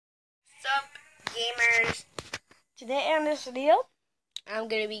today on this video, I'm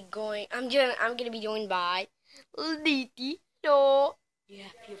gonna be joined by Liti. So, yeah,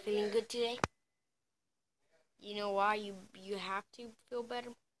 you're feeling good today. You know why you have to feel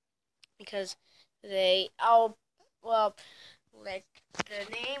better? Because they like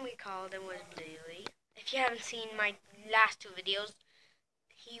the name we called him was Bluey. If you haven't seen my last two videos,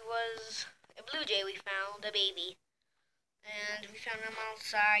 he was a blue jay. We found a baby, and we found him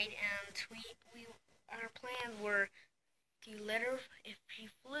outside, and our plans were to let her, if she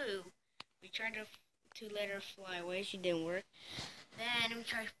flew, we tried to let her fly away. She didn't work. Then we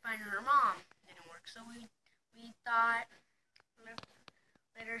tried to find her mom. Didn't work. So we thought,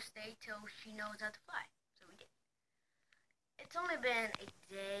 let her stay till she knows how to fly. So we did. It's only been a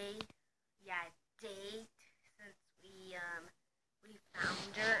day, since we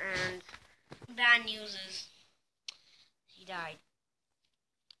found her, and bad news is she died.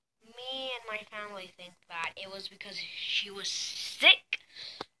 Me and my family think that it was because she was sick.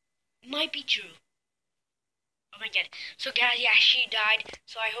 Might be true. Oh my god. So guys, yeah, she died.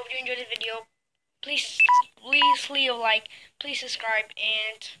 So I hope you enjoyed the video. Please leave a like. Please subscribe,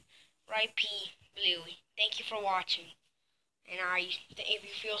 and R.I.P. Bluey. Thank you for watching. And if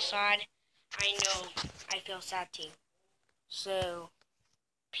you feel sad, I know I feel sad too. So,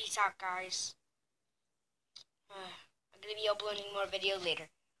 peace out, guys. I'm gonna be uploading more videos later.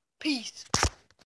 Peace.